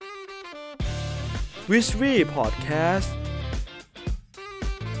Wishry Podcast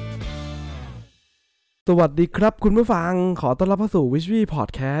สวัสดีครับคุณผู้ฟังขอต้อนรับเข้าสู่ Wishry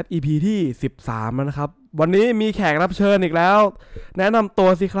Podcast EP ที่13แล้วนะครับวันนี้มีแขกรับเชิญอีกแล้วแนะนำตัว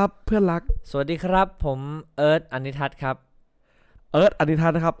สิครับเพื่อนรักสวัสดีครับผมเอิร์ธอนิทัศน์ครับเอิร์ธอนิทั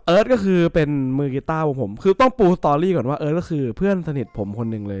ศน์นะครับเอิร์ธก็คือเป็นมือกีตาร์ของผมคือต้องปูสตอรี่ก่อนว่าเอิร์ธก็คือเพื่อนสนิทผมคน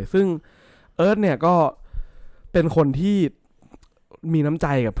หนึ่งเลยซึ่งเอิร์ธเนี่ยก็เป็นคนที่มีน้ำใจ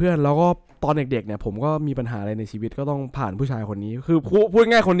กับเพื่อนแล้วก็ตอนเด็กๆเนี่ยผมก็มีปัญหาอะไรในชีวิตก็ต้องผ่านผู้ชายคนนี้คือพูด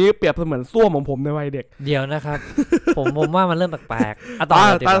ง่ายคนนี้เปรียบเสมือนส้วมของผมในวัยเด็กเดี๋ยวนะครับ ผมว่ามันเริ่มแปลกๆ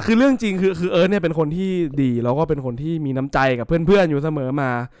แต่คือเรื่องจริงคือเอิร์ธเนี่ยเป็นคนที่ดีแล้วก็เป็นคนที่มีน้ำใจกับเพื่อนๆอยู่เสมอม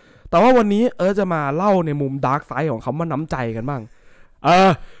าแต่ว่าวันนี้เอิร์ธจะมาเล่าในมุมดาร์กไซด์ของคำว่าน้ำใจกันบ้าง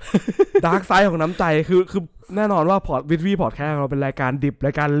ดาร์กไซด์ของน้ำใจคือแน่นอนว่าWishry Podcastเราเป็นรายการดิบร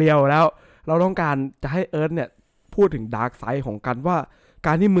ายการเลียวแล้วเราต้องการจะให้เอิร์ธเนี่ยพูดถึงดาร์กไซด์ของกันว่าก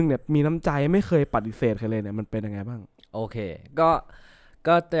ารที่มึงเนี่ยมีน้ำใจไม่เคยปฏิเสธใครเลยเนี่ยมันเป็นยังไงบ้างโอเค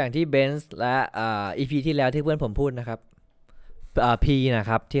ก็ตัวอย่างที่เบนซ์และEP ที่แล้วที่เพื่อนผมพูดนะครับพีนะ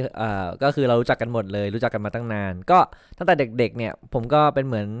ครับที่ก็คือเรารู้จักกันหมดเลยรู้จักกันมาตั้งนานก็ตั้งแต่เด็กๆเนี่ยผมก็เป็น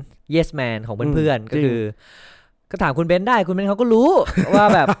เหมือน yes man ของเพื่อนๆก็คือก็ถามคุณเบนซ์ได้คุณเบนซ์เขาก็รู้ ว่า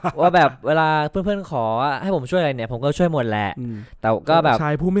แบบเวลาเพื่อนๆขอให้ผมช่วยอะไรเนี่ยผมก็ช่วยหมดแหละแต่ก็แบบช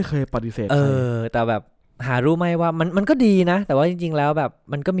ายผู้ไม่เคยปฏิเสธใครแต่แบบหารู้ไหมว่ามันก็ดีนะแต่ว่าจริงๆแล้วแบบ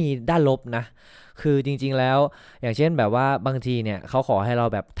มันก็มีด้านลบนะคือจริงๆแล้วอย่างเช่นแบบว่าบางทีเนี่ยเขาขอให้เรา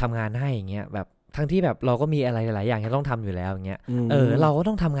แบบทำงานให้อย่างเงี้ยแบบทั้งที่แบบเราก็มีอะไรหลายอย่างที่ต้องทำอยู่แล้วอย่างเงี้ยเราก็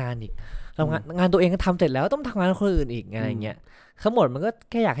ต้องทำงานอีกงานตัวเองก็ทำเสร็จแล้วต้องทำงานคนอื่นอีกอะไรเงี้ยทั้งหมดมันก็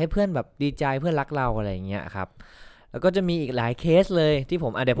แค่อยากให้เพื่อนแบบดีใจเพื่อนรักเราอะไรเงี้ยครับแล้วก็จะมีอีกหลายเคสเลยที่ผ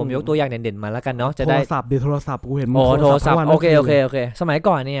มเดี๋ยวผมยกตัวอย่างเด่นๆมาแล้วกันเนาะจะได้โทรศัพท์กูเห็นมึงโทรศัพท์โอเคสมัย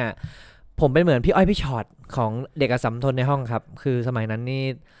ก่อนเนี่ยผมเป็นเหมือนพี่อ้อยพี่ชอตของเด็กอัสสัมทนในห้องครับคือสมัยนั้นนี่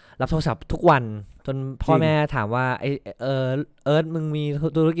รับโทรศัพท์ทุกวันจนพ่อแม่ถามว่าเอิร์ธมึงมี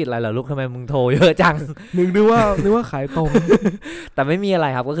ธุรกิจอะไรเหรอลูกทำไมมึงโทรเยอะจังนึกว่าขายตรง แต่ไม่มีอะไร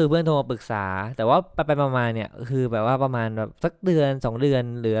ครับก็คือเพื่อนโทรมาปรึกษาแต่ว่าไปมาเนี่ยคือแบบว่าประมาณแบบสักเดือน2 เดือน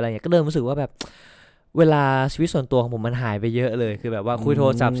หรืออะไรอย่างเงี้ยก็เริ่มรู้สึกว่าแบบเวลาชีวิตส่วนตัวของผมมันหายไปเยอะเลยคือแบบว่าคุยโท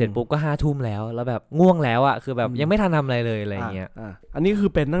รศัพท์เสร็จปุ๊บก็5 ทุ่มแล้วแบบง่วงแล้วอ่ะคือแบบยังไม่ทันทำอะไรเลยอะไรอย่างเงี้ยอันนี้คื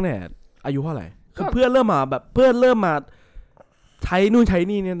อเป็นตั้งแต่อายุเท่าไหร่คือเพื่อนเริ่มมาใช้นู่นใช้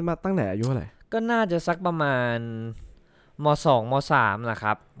นี่เนี่ยมาตั้งแต่อายุเท่าไหร่ก็น่าจะสักประมาณม.2 ม.3 แหละค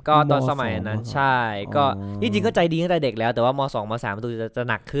รับก็ตอนสมัยนั้นใช่ก็จริงๆก็ใจดีตั้งแต่เด็กแล้วแต่ว่าม.2 ม.3 ตัวจะ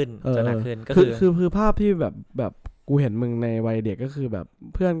หนักขึ้นก็คือภาพที่แบบกูเห็นมึงในวัยเด็กก็คือแบบ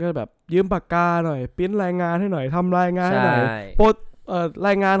เพื่อนก็แบบยืมปากกาหน่อยพิมพ์รายงานให้หน่อยทำรายงานให้หน่อยโปรร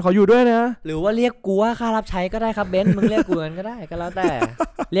ายงานขออยู่ด้วยนะหรือว่าเรียกกูว่าค่ารับใช้ก็ได้ครับเบนซ์มึงเรียกกูงั้นก็ได้ก็แล้วแต่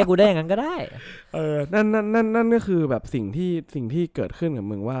เรียกกูได้อย่างนั้นก็ได้นั่นก็คือแบบสิ่งที่เกิดขึ้นกับ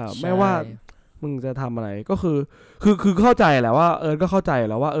มึงว่าไม่ว่ามึงจะทำอะไรก็คือเข้าใจแหละว่าก็เข้าใจ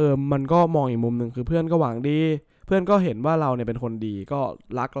แล้วว่ามันก็มองอีกมุมนึงคือเพื่อนก็หวังดีเพื่อนก็เห็นว่าเราเนี่ยเป็นคนดีก็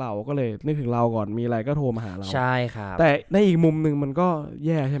รักเราก็เลยนึกถึงเราก่อนมีอะไรก็โทรมาหาเราใช่ครับแต่ในอีกมุมนึงมันก็แ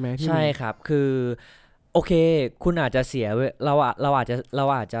ย่ใช่ไหมใช่ครับคือโอเคคุณอาจจะเสียเราอาจ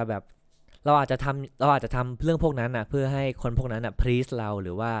จะแบบเราอาจจะทำเรื่องพวกนั้นนะเพื่อให้คนพวกนั้นนะพรีซเราห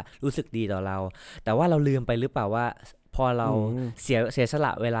รือว่ารู้สึกดีต่อเราแต่ว่าเราลืมไปหรือเปล่าว่าพอเราเสียสล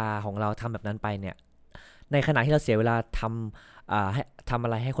ะเวลาของเราทำแบบนั้นไปเนี่ยในขณะที่เราเสียเวลาทำอะ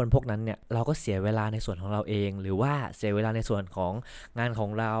ไรให้คนพวกนั้นเนี่ยเราก็เสียเวลาในส่วนของเราเองหรือว่าเสียเวลาในส่วนของงานของ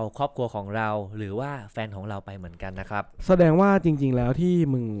เราครอบครัวของเราหรือว่าแฟนของเราไปเหมือนกันนะครับแสดงว่าจริงๆแล้วที่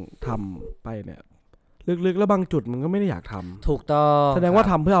มึงทำไปเนี่ยลึกๆแล้วบางจุดมึงก็ไม่ได้อยากทำถูกต้องแสดงว่า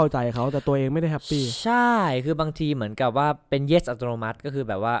ทำเพื่อเอาใจเขาแต่ตัวเองไม่ได้แฮปปี้ใช่คือบางทีเหมือนกับว่าเป็น yes อัตโนมัติก็คือ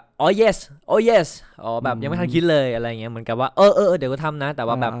แบบว่าอ๋อ yes อ๋อ yes อ๋อแบบยังไม่ทันคิดเลยอะไรเงี้ยเหมือนกับว่าเดี๋ยวก็ทำนะแต่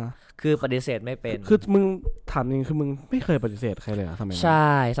ว่าแบบคือปฏิเสธไม่เป็นคือมึงถามจริงคือมึงไม่เคยปฏิเสธใครเลยสมัยนั้นใช่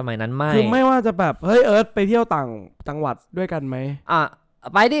สมัยนั้นไม่คือไม่ว่าจะแบบเฮ้ยเอิร์ธไปเที่ยวต่างจังหวัดด้วยกันไหม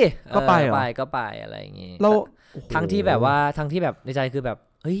ไปดิก็ไปเหรอก็ไปอะไรอย่างงี้เราทั้งที่แบบในใจคือแบบ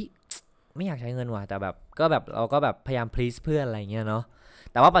เฮ้ยไม่อยากใช้เงินว่ะแต่แบบก็แบบเราก็แบบพยายาม please เพื่อนอะไรเงี้ยเนาะ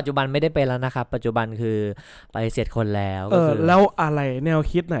แต่ว่าปัจจุบันไม่ได้เป็นแล้วนะครับปัจจุบันคือไปเสียดคนแล้วแล้วอะไรแนว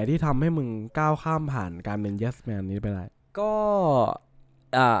คิดไหนที่ทำให้มึงก้าวข้ามผ่านการเป็น yes man นี้ไปได้ก็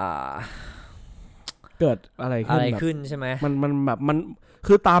เกิดอะไรขึ้นใช่ไหมมันแบบมัน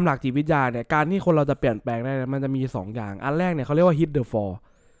คือตามหลักจิตวิทยาเนี่ยการที่คนเราจะเปลี่ยนแปลงได้มันจะมี2อย่างอันแรกเนี่ยเขาเรียกว่า hit the fall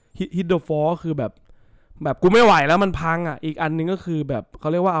hit the fall คือแบบกูไม่ไหวแล้วมันพังอ่ะอีกอันนึงก็คือแบบเขา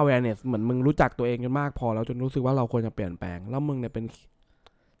เรียกว่า awareness เหมือนมึงรู้จักตัวเองจนมากพอแล้วจนรู้สึกว่าเราควรจะเปลี่ยนแปลงแล้วมึงเนี่ยเป็น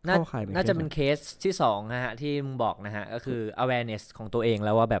น่าจะเป็นเคสที่2นะฮะที่มึงบอกนะฮะก็คือ awareness ของตัวเองแ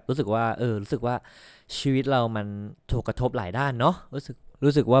ล้วว่าแบบรู้สึกว่าชีวิตเรามันถูกกระทบหลายด้านเนาะ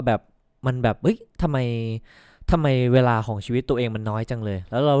รู้สึกว่าแบบ มันแบบเฮ้ยทำไมเวลาของชีวิตตัวเองมันน้อยจังเลย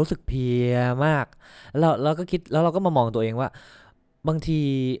แล้วเรารู้สึกเพลียมากแล้วเราก็คิดแล้วเราก็มามองตัวเองว่าบางที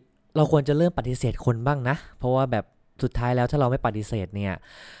เราควรจะเริ่มปฏิเสธคนบ้างนะเพราะว่าแบบสุดท้ายแล้วถ้าเราไม่ปฏิเสธเนี่ย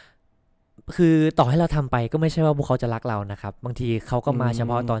คือต่อให้เราทำไปก็ไม่ใช่ว่าพวกเขาจะรักเรานะครับบางทีเขาก็มาเฉ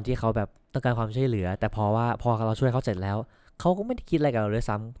พาะตอนที่เขาแบบต้องการความช่วยเหลือแต่พอเราช่วยเขาเสร็จแล้วเขาก็ไม่ได้คิดอะไรกับเราด้วย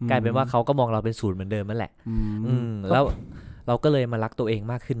ซ้ำกลายเป็นว่าเขาก็มองเราเป็นศูนย์เหมือนเดิมนั่นแหละแล้วเราก็เลยมารักตัวเอง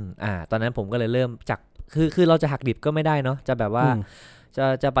มากขึ้นตอนนั้นผมก็เลยเริ่มจากคือเราจะหักดิบก็ไม่ได้เนาะจะแบบว่า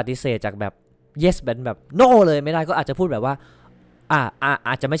จะปฏิเสธจากแบบ yes แบบ no เลยไม่ได้ก็อาจจะพูดแบบว่าอ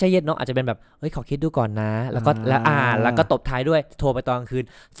าจจะไม่ใช่ yes เนาะอาจจะเป็นแบบเฮ้ยขอคิดดูก่อนนะแล้วก็ตบท้ายด้วยโทรไปตอนกลางคืน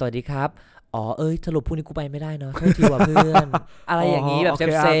สวัสดีครับสรุปพรุ่งนี้กูไปไม่ได้เนาะโทษทีว่ะเพื่อนอะไรอย่างนี้แบบ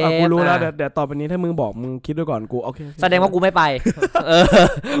เซฟกูรู้แล้วเดี๋ยวต่อไปนี้ถ้ามึงบอกมึงคิดด้วยก่อนกูโอเคแสดงว่ากูไม่ไป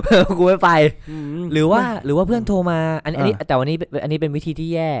กูไม่ไปหรือว่าเพื่อนโทรมาอันนี้แต่วันนี้เป็นวิธีที่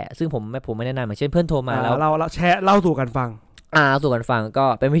แย่ซึ่งผมไม่แนะนำอย่างเช่นเพื่อนโทรมาแล้วเราแชร์เล่าสู่กันฟังสู่กันฟังก็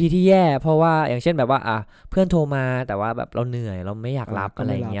เป็นวิธีที่แย่เพราะว่าอย่างเช่นแบบว่าเพื่อนโทรมาแต่ว่าแบบเราเหนื่อยเราไม่อยากรับอะไ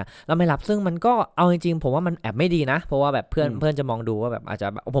รอย่างเงี้ยเราไม่รับซึ่งมันก็เอาจริงๆผมว่ามันแอบไม่ดีนะเพราะว่าแบบเพื่อนจะมองดูว่าแบบ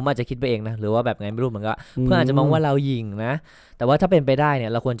ผมอาจจะคิดไปเองนะหรือว่าแบบไงไม่รู้เหมือนกันเพื่อนอาจจะมองว่าเราหยิ่งนะแต่ว่าถ้าเป็นไปได้เนี่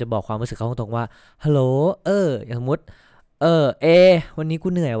ยเราควรจะบอกความรู้สึกเขาตรงๆว่าฮัลโหลอย่างสมมติวันนี้กู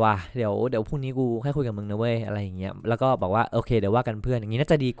เหนื่อยว่ะเดี๋ยวพรุ่งนี้กูให้คุยกับมึงนะเว้ยอะไรอย่างเงี้ยแล้วก็บอกว่าโอเคเดี๋ยวว่ากันเพื่อนอย่างงี้น่า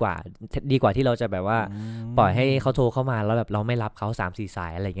จะดีกว่าที่เราจะแบบว่าปล่อยให้เขาโทรเข้ามาแล้วแบบเราไม่รับเขา 3-4 สา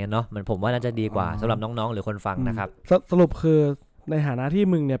ยอะไรเงี้ยเนาะมันผมว่าน่าจะดีกว่าสำหรับน้องๆหรือคนฟังนะครับสรุปคือในฐานะที่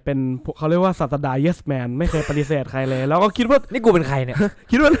มึงเนี่ยเป็นเขาเรียกว่าศาสดา yes man ไม่เคยปฏิเสธใครเลยแล้วก็คิดว่านี่กูเป็นใครเนี่ย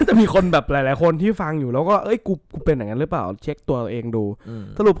คิดว่าน่าจะมีคนแบบหลายๆคนที่ฟังอยู่แล้วก็กูเป็นอย่างนั้นหรือเปล่าเช็คตัวเองดู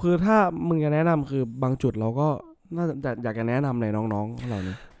สรุปคือถ้ามึงจะแนะนำคือบางจุดเราก็น่าจะอยากจะแนะนำในน้องๆเหล่า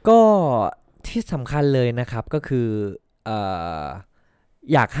นี้ก็ที่สำคัญเลยนะครับก็คือ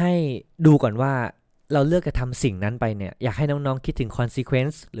อยากให้ดูก่อนว่าเราเลือกจะทำสิ่งนั้นไปเนี่ยอยากให้น้องๆคิดถึง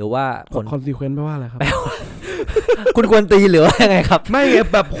consequence หรือว่าผล consequence แปลว่าอะไรครับคุณควรตีหรือว่าไงครับไม่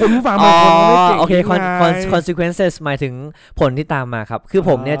แบบคนผู้ฟังบางคนไม่เก่งโอเค consequences หมายถึงผลที่ตามมาครับคือ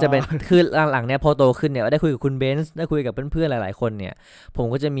ผมเนี่ยจะเป็นคือหลังๆเนี่ยพอโตขึ้นเนี่ยได้คุยกับคุณเบนซ์ได้คุยกับเพื่อนๆหลายๆคนเนี่ยผม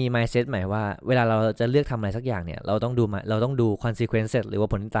ก็จะมี mindset ใหม่ว่าเวลาเราจะเลือกทำอะไรสักอย่างเนี่ยเราต้องดู consequences หรือว่า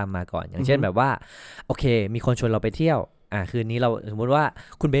ผลที่ตามมาก่อนอย่างเช่นแบบว่าโอเคมีคนชวนเราไปเที่ยวคืนนี้เราสมมติว่า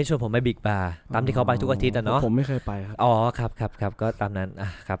คุณเบนชวนผมไปบิ๊กบาร์ตามที่เขาไปทุกอาทิตย์เนาะผมไม่เคยไปครับครับก็ตามนั้น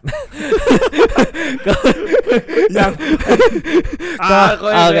ครับก็ยัง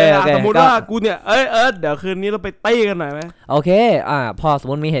โอเคสมมติว่ากูเนี่ยเดี๋ยวคืนนี้เราไปตี้กันหน่อยไหมโอเคพอสม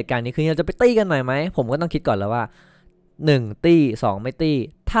มติมีเหตุการณ์นี้คืนนี้เราจะไปตี้กันหน่อยไหมผมก็ต้องคิดก่อนแล้วว่า1ตี้2ไม่ตี้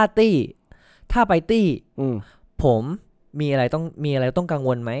ถ้าไปตี้ผมมีอะไรต้องกังว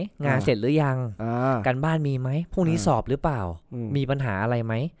ลไหมงานเสร็จหรือยังการบ้านมีไหมพรุ่งนี้สอบหรือเปล่ามีปัญหาอะไรไ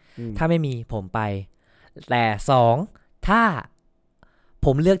หมถ้าไม่มีผมไปแต่2ถ้าผ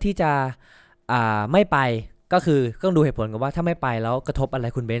มเลือกที่จะไม่ไปก็คือต้องดูเหตุผลกันว่าถ้าไม่ไปแล้วกระทบอะไร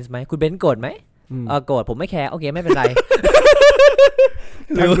คุณเบนซ์ไหมคุณเบนซ์โกรธไหมโกรธผมไม่แคร์โอเคไม่เป็นไร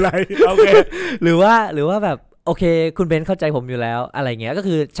หรือว่าแบบโอเคคุณเบนซ์เข้าใจผมอยู่แล้วอะไรเงี้ยก็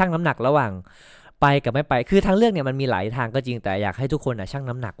คือชั่งน้ำหนักระหว่างไปกับไม่ไปคือทางเลือกเนี่ยมันมีหลายทางก็จริงแต่อยากให้ทุกคนชั่ง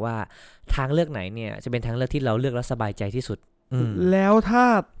น้ำหนักว่าทางเลือกไหนเนี่ยจะเป็นทางเลือกที่เราเลือกแล้วสบายใจที่สุดแล้วถ้า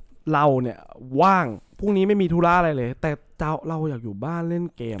เราเนี่ยว่างพรุ่งนี้ไม่มีธุระอะไรเลยแต่เราอยากอยู่บ้านเล่น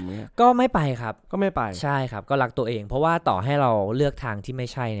เกมเนี่ยก็ไม่ไปครับก็ไม่ไปใช่ครับก็รักตัวเองเพราะว่าต่อให้เราเลือกทางที่ไม่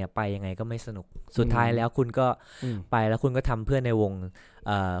ใช่เนี่ยไปยังไงก็ไม่สนุกสุดท้ายแล้วคุณก็ไปแล้วคุณก็ทำเพื่อนในวง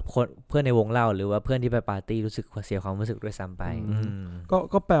เพื่อนในวงเล่าหรือว่าเพื่อนที่ไปปาร์ตี้รู้สึกเสียความรู้สึกด้วยซ้ำไป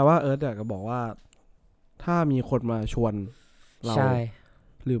ก็แปลว่าอยากจะบอกว่าถ้ามีคนมาชวนเรา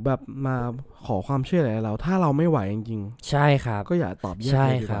หรือแบบมาขอความช่วยเหลือเราถ้าเราไม่ไหวจริงๆใช่ครับก็อย่าตอบแย่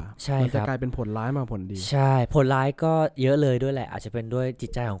เลยดีกว่ามันจะกลายเป็นผลร้ายมาผลดีใช่ผลร้ายก็เยอะเลยด้วยแหละอาจจะเป็นด้วยจิต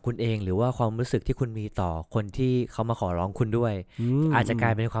ใจของคุณเองหรือว่าความรู้สึกที่คุณมีต่อคนที่เขามาขอร้องคุณด้วยอาจจะกล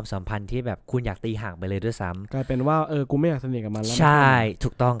ายเป็นความสัมพันธ์ที่แบบคุณอยากตีห่างไปเลยด้วยซ้ำกลายเป็นว่ากูไม่อยากสนิทกับมันแล้วใช่ถู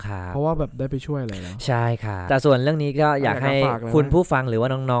กต้องครับเพราะว่าแบบได้ไปช่วยอะไรแล้วใช่ครับแต่ส่วนเรื่องนี้ก็อยากให้คุณผู้ฟังหรือว่า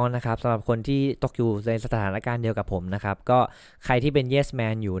น้องๆนะครับสำหรับคนที่ตกอยู่ในสถานการณ์เดียวกับผมนะครับก็ใครที่เป็น yes man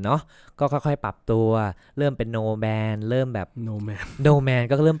อยู่เนาะก็ค่อยๆปรับตัวเริ่มเป็น no man เริ่มแบบ no man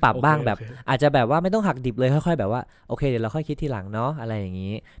ก็เริ่มปรับบ้างแบบอาจจะแบบว่าไม่ต้องหักดิบเลยค่อยๆแบบว่าโอเคเดี๋ยวเราค่อยคิดทีหลังเนาะอะไรอย่าง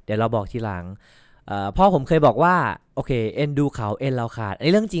นี้เดี๋ยวเราบอกทีหลังพ่อผมเคยบอกว่าโอเคเอ็นดูเขาเอ็นเราขาดอัน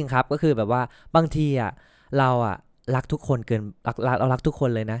นี้เรื่องจริงครับก็คือแบบว่าบางทีเรารักทุกคนเกินเรารักทุกคน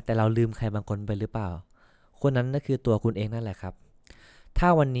เลยนะแต่เราลืมใครบางคนไปหรือเปล่าคนนั้นก็คือตัวคุณเองนั่นแหละครับถ้า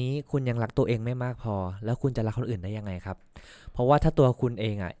วันนี้คุณยังรักตัวเองไม่มากพอแล้วคุณจะรักคนอื่นได้ยังไงครับเพราะว่าถ้าตัวคุณเอ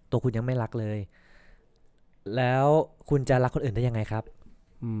งตัวคุณยังไม่รักเลยแล้วคุณจะรักคนอื่นได้ยังไงครับ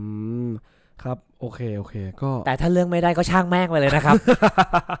อืมครับโอเคก็ แต่ถ้าเรื่องไม่ได้ก็ช่างแม่งไปเลยนะครับ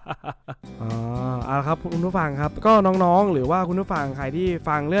เอาละครับคุณผู้ฟังครับก็น้องๆหรือว่าคุณผู้ฟังใครที่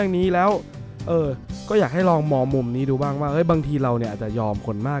ฟังเรื่องนี้แล้วก็อยากให้ลองมองมุมนี้ดูบ้างว่าเฮ้ยบางทีเราเนี่ยอาจจะยอมค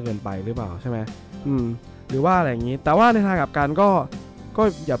นมากเกินไปหรือเปล่าใช่ไหมหรือว่าอะไรอย่างนี้แต่ว่าในทางกลับกันก็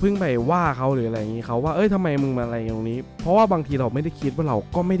อย่าเพิ่งไปว่าเขาหรืออะไรอย่างนี้เขาว่าทำไมมึงมาอะไรตรงนี้เพราะว่าบางทีเราไม่ได้คิดว่าเรา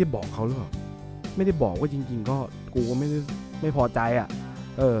ก็ไม่ได้บอกเขาหรือเปล่าไม่ได้บอกว่าจริงๆก็กูก็ไม่พอใจอ่ะ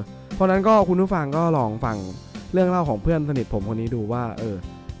เพราะนั้นก็คุณผู้ฟังก็ลองฟังเรื่องเล่าของเพื่อนสนิทผมคนนี้ดูว่า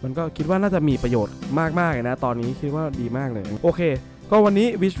มันก็คิดว่าน่าจะมีประโยชน์มากๆเลยนะตอนนี้คิดว่าดีมากเลยโอเคก็วันนี้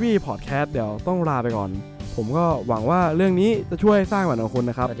Wishry Podcast เดี๋ยวต้องลาไปก่อนผมก็หวังว่าเรื่องนี้จะช่วยสร้างฝันของคุณ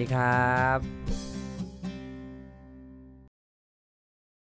นะครับสวัสดีครับ